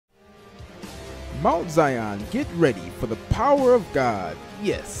Mount Zion, get ready for the power of God.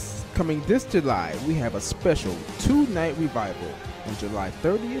 Yes, coming this July, we have a special 2-night revival on July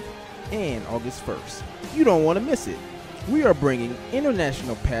 30th and August 1st. You don't want to miss it. We are bringing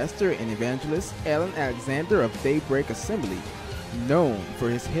international pastor and evangelist Alan Alexander of Daybreak Assembly, known for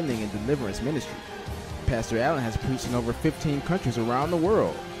his healing and deliverance ministry. Pastor Allen has preached in over 15 countries around the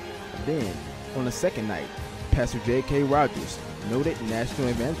world. Then, on the second night, Pastor J.K. Rogers, noted national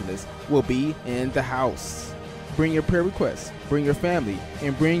evangelist, will be in the house. Bring your prayer requests, bring your family,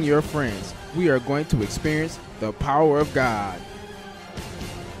 and bring your friends. We are going to experience the power of God.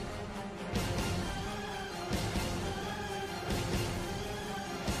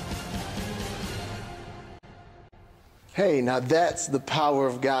 Hey, now that's the Power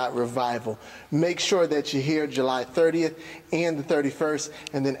of God revival. Make sure that you're here July 30th and the 31st.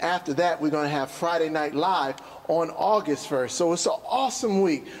 And then after that, we're going to have Friday Night Live on August 1st. So it's an awesome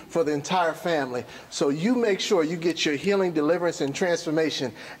week for the entire family. So you make sure you get your healing, deliverance, and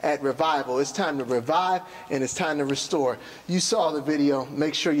transformation at Revival. It's time to revive and it's time to restore. You saw the video.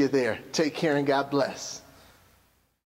 Make sure you're there. Take care and God bless.